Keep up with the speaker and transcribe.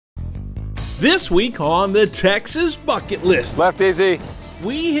This week on the Texas Bucket List, Left easy.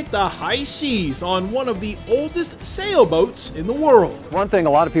 we hit the high seas on one of the oldest sailboats in the world. One thing a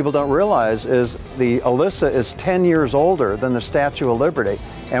lot of people don't realize is the Alyssa is 10 years older than the Statue of Liberty,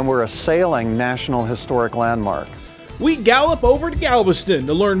 and we're a sailing National Historic Landmark. We gallop over to Galveston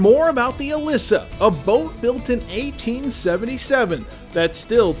to learn more about the Alyssa, a boat built in 1877 that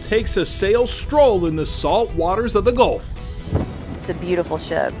still takes a sail stroll in the salt waters of the Gulf. It's a beautiful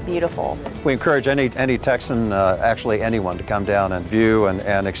ship, beautiful. We encourage any Texan, actually anyone, to come down and view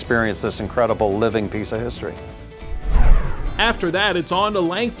and experience this incredible living piece of history. After that, it's on to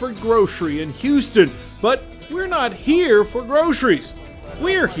Langford Grocery in Houston, but we're not here for groceries.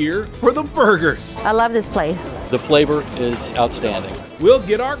 We're here for the burgers. I love this place. The flavor is outstanding. We'll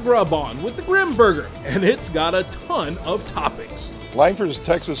get our grub on with the Grim Burger, and it's got a ton of toppings. Langford is a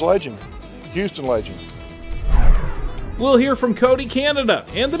Texas legend, Houston legend. We'll hear from Cody, Canada,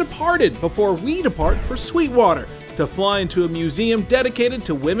 and The Departed before we depart for Sweetwater to fly into a museum dedicated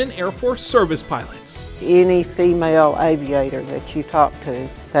to women Air Force service pilots. Any female aviator that you talk to,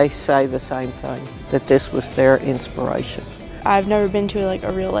 they say the same thing, that this was their inspiration. I've never been to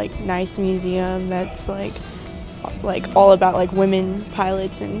a real nice museum that's like all about women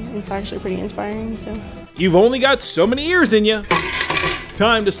pilots, and it's actually pretty inspiring. So You've only got so many years in you.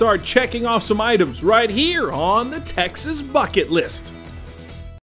 Time to start checking off some items right here on the Texas Bucket List.